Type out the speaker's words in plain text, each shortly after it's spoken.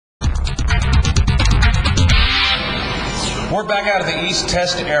We're back out of the East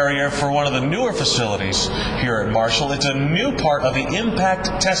Test area for one of the newer facilities here at Marshall. It's a new part of the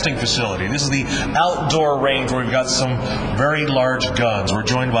impact testing facility. This is the outdoor range where we've got some very large guns. We're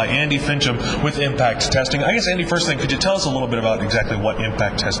joined by Andy Fincham with impact testing. I guess, Andy, first thing, could you tell us a little bit about exactly what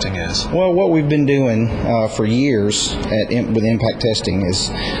impact testing is? Well, what we've been doing for years with impact testing is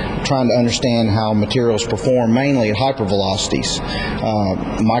trying to understand how materials perform mainly at hypervelocities,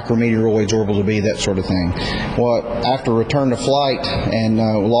 micrometeoroids, orbital B, that sort of thing. Well, after return to flight and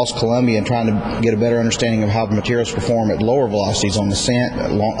lost Columbia and trying to get a better understanding of how materials perform at lower velocities on the scent,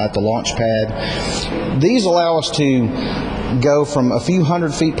 at the launch pad, these allow us to go from a few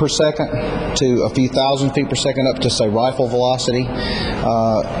hundred feet per second to a few thousand feet per second up to, say, rifle velocity,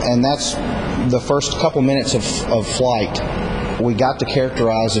 and that's the first couple minutes of flight. We got to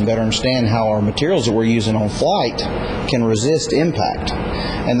characterize and better understand how our materials that we're using on flight can resist impact,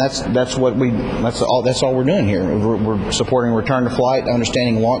 and that's all we're doing here. We're supporting return to flight,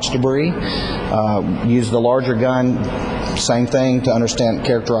 understanding launch debris. Use the larger gun, same thing, to understand,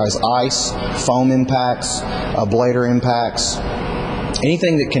 characterize ice, foam impacts, ablator impacts,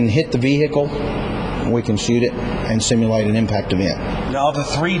 anything that can hit the vehicle. We can shoot it and simulate an impact event. Now, of the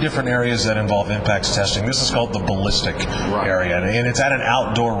three different areas that involve impacts testing, this is called the ballistic area, and it's at an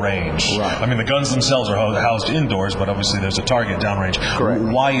outdoor range. Right. I mean, the guns themselves are housed indoors, but obviously there's a target downrange. Correct.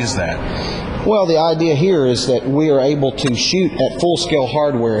 Why is that? Well, the idea here is that we are able to shoot at full-scale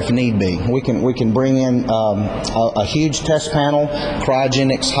hardware if need be. We can bring in a huge test panel,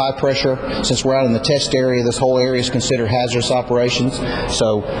 cryogenics, high pressure. Since we're out in the test area, this whole area is considered hazardous operations.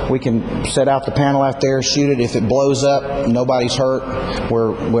 So we can set out the panel out there, shoot it. If it blows up, nobody's hurt.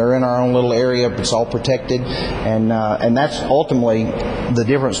 We're in our own little area, but it's all protected, and that's ultimately the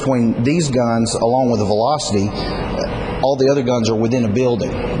difference between these guns, along with the velocity. All the other guns are within a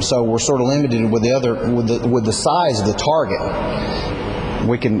building, so we're sort of limited with the size of the target.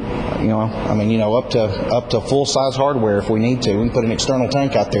 We can, up to full size hardware if we need to. We can put an external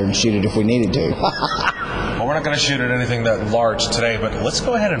tank out there and shoot it if we needed to. Well, we're not going to shoot at anything that large today, but let's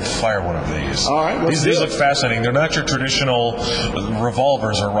go ahead and fire one of these. All right, these look fascinating. They're not your traditional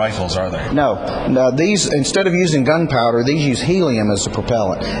revolvers or rifles, are they? No. These, instead of using gunpowder, these use helium as a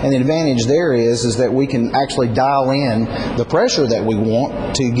propellant. And the advantage there is that we can actually dial in the pressure that we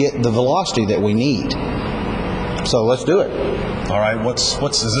want to get the velocity that we need. So let's do it. All right.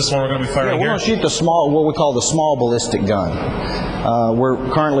 Is this one we're going to be firing here? We're going to shoot what we call the small ballistic gun. We're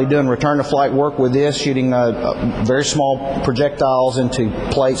currently doing return to flight work with this, shooting very small projectiles into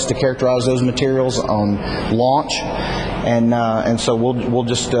plates to characterize those materials on launch, and so we'll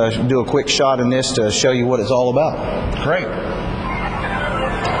just do a quick shot in this to show you what it's all about. Great.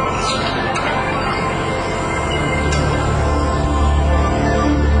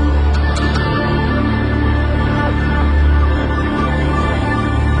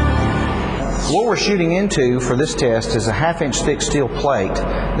 What we're shooting into for this test is a half-inch thick steel plate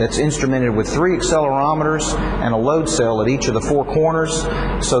that's instrumented with 3 accelerometers and a load cell at each of the 4 corners,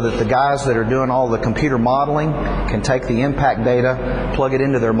 so that the guys that are doing all the computer modeling can take the impact data, plug it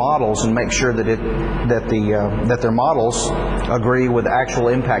into their models, and make sure that their models agree with the actual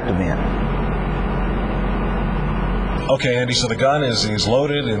impact event. Okay, Andy, so the gun is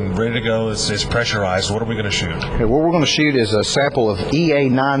loaded and ready to go. It's pressurized. What are we going to shoot? Okay, what we're going to shoot is a sample of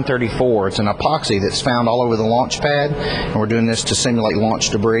EA934. It's an epoxy that's found all over the launch pad, and we're doing this to simulate launch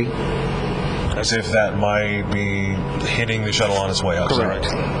debris. As if that might be hitting the shuttle on its way up. Correct.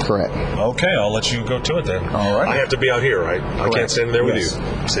 Right? Correct. Okay, I'll let you go to it then. All right. I have to be out here, right? Correct. I can't stand there with you.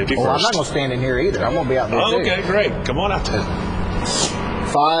 Safety first. I'm not going to stand in here either. I'm going to be out there too. Okay, great. Come on out there.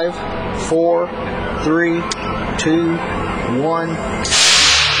 5, 4, 3, 2, 1.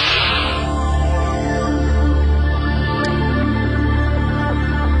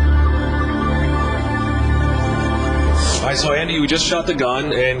 All right, so Andy, you just shot the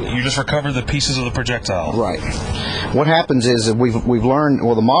gun and you just recovered the pieces of the projectile. Right. What happens is that we've learned,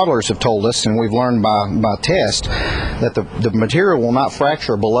 well, the modelers have told us, and we've learned by test, that the material will not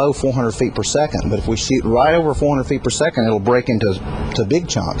fracture below 400 feet per second. But if we shoot right over 400 feet per second, it'll break into big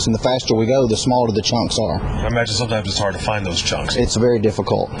chunks. And the faster we go, the smaller the chunks are. I imagine sometimes it's hard to find those chunks. It's very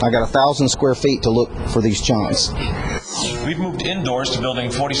difficult. I got 1,000 square feet to look for these chunks. We've moved indoors to building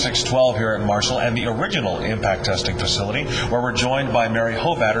 4612 here at Marshall and the original impact testing facility, where we're joined by Mary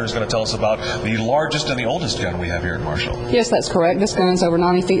Hovatter, who's going to tell us about the largest and the oldest gun we have here at Marshall. Yes, that's correct. This gun's over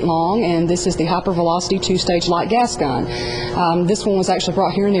 90 feet long, and this is the hypervelocity 2-stage light gas gun. This one was actually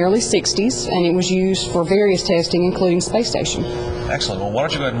brought here in the early 60s, and it was used for various testing, including space station. Excellent. Well, why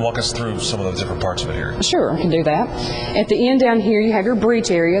don't you go ahead and walk us through some of the different parts of it here? Sure, I can do that. At the end down here, you have your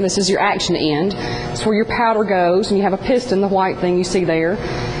breech area. This is your action end. It's where your powder goes, and you have a piston piston, the white thing you see there.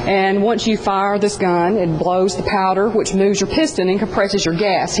 And once you fire this gun, it blows the powder, which moves your piston and compresses your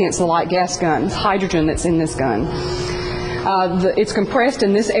gas, hence the light gas gun. It's hydrogen that's in this gun. It's compressed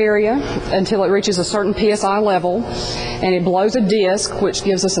in this area until it reaches a certain PSI level, and it blows a disc, which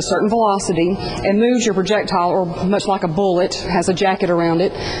gives us a certain velocity, and moves your projectile, or much like a bullet, has a jacket around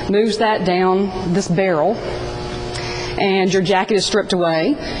it, moves that down this barrel, and your jacket is stripped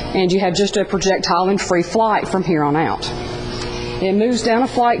away, and you have just a projectile in free flight from here on out. It moves down a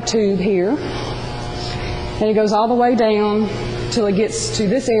flight tube here, and it goes all the way down till it gets to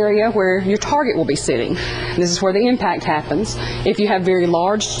this area where your target will be sitting. This is where the impact happens. If you have very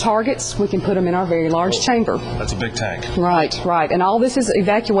large targets, we can put them in our very large chamber. That's a big tank. Right, right. And all this is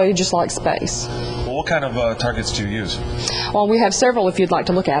evacuated just like space. Well, what kind of targets do you use? Well, we have several if you'd like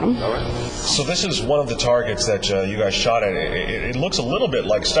to look at them. All right. So this is one of the targets that you guys shot at. It looks a little bit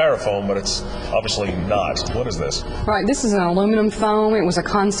like styrofoam, but it's obviously not. What is this? Right, this is an aluminum foam. It was a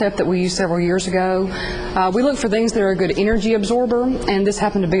concept that we used several years ago. We look for things that are a good energy absorber, and this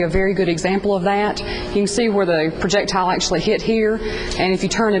happened to be a very good example of that. You can see where the projectile actually hit here, and if you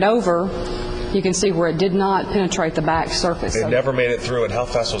turn it over, you can see where it did not penetrate the back surface. It never made it through, and how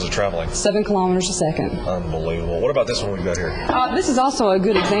fast was it traveling? 7 kilometers a second. Unbelievable. What about this one we've got here? This is also a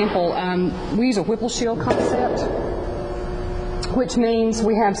good example. We use a Whipple shield concept, which means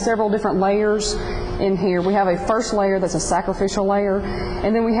we have several different layers in here. We have a first layer that's a sacrificial layer,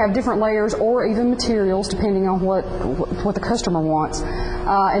 and then we have different layers or even materials depending on what the customer wants.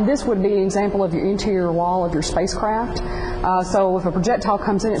 And this would be an example of your interior wall of your spacecraft. So if a projectile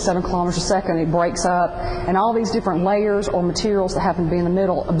comes in at 7 kilometers a second, it breaks up, and all these different layers or materials that happen to be in the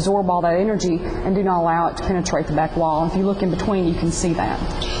middle absorb all that energy and do not allow it to penetrate the back wall. And if you look in between, you can see that.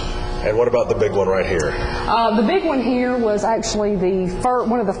 And what about the big one right here? The big one here was actually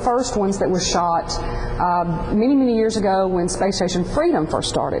one of the first ones that was shot many, many years ago when Space Station Freedom first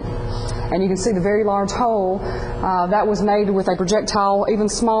started. And you can see the very large hole that was made with a projectile even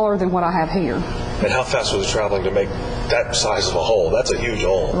smaller than what I have here. And how fast was it traveling to make that size of a hole? That's a huge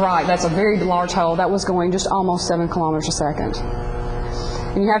hole. Right, that's a very large hole. That was going just almost 7 kilometers a second.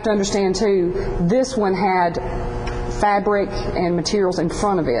 And you have to understand too, this one had fabric and materials in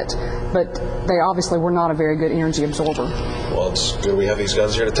front of it, but they obviously were not a very good energy absorber. Well, it's good we have these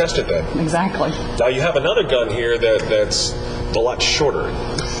guns here to test it then. Exactly. Now you have another gun here that's a lot shorter.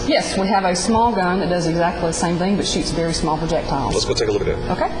 Yes, we have a small gun that does exactly the same thing but shoots very small projectiles. Let's go take a look at it.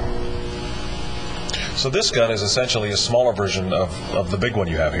 Okay. So this gun is essentially a smaller version of the big one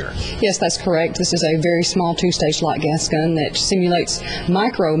you have here. Yes, that's correct. This is a very small two-stage light gas gun that simulates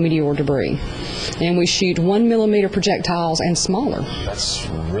micro meteor debris. And we shoot 1 millimeter projectiles and smaller. That's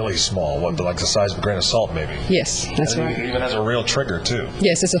really small, like the size of a grain of salt maybe. Yes, that's right. It even has a real trigger too.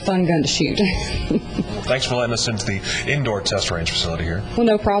 Yes, it's a fun gun to shoot. Well, thanks for letting us into the indoor test range facility here. Well,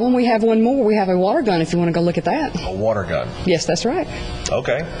 no problem. We have one more. We have a water gun if you want to go look at that. A water gun? Yes, that's right.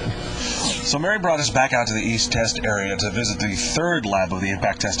 Okay. So Mary brought us back out to the East Test area to visit the third lab of the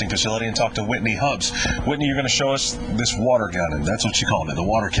impact testing facility and talk to Whitney Hubbs. Whitney, you're going to show us this water gun, and that's what you call it, the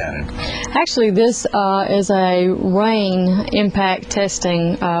water cannon. Actually, this is a rain impact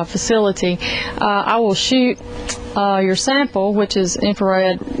testing facility. I will shoot your sample, which is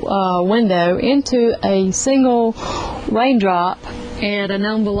infrared window, into a single raindrop at a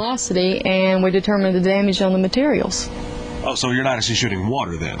known velocity, and we determine the damage on the materials. Oh, so you're not actually shooting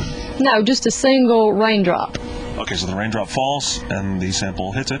water then? No, just a single raindrop. Okay, so the raindrop falls and the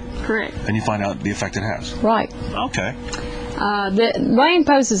sample hits it? Correct. And you find out the effect it has? Right. Okay. The rain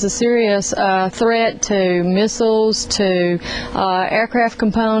poses a serious threat to missiles, to aircraft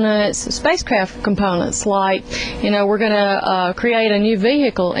components, spacecraft components. Like, we're going to create a new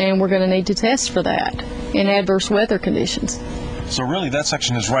vehicle, and we're going to need to test for that in adverse weather conditions. So really that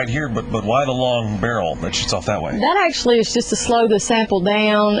section is right here, but why the long barrel that shoots off that way? That actually is just to slow the sample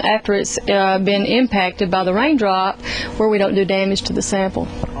down after it's been impacted by the raindrop, where we don't do damage to the sample.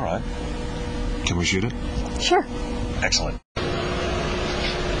 All right. Can we shoot it? Sure. Excellent.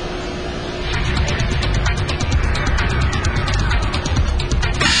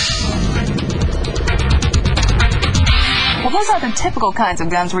 Well, those aren't the typical kinds of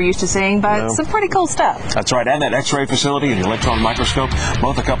guns we're used to seeing, but some pretty cool stuff. That's right, and that X-ray facility and the electron microscope,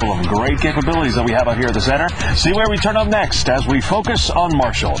 both a couple of great capabilities that we have out here at the center. See where we turn up next as we focus on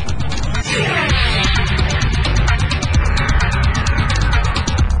Marshall.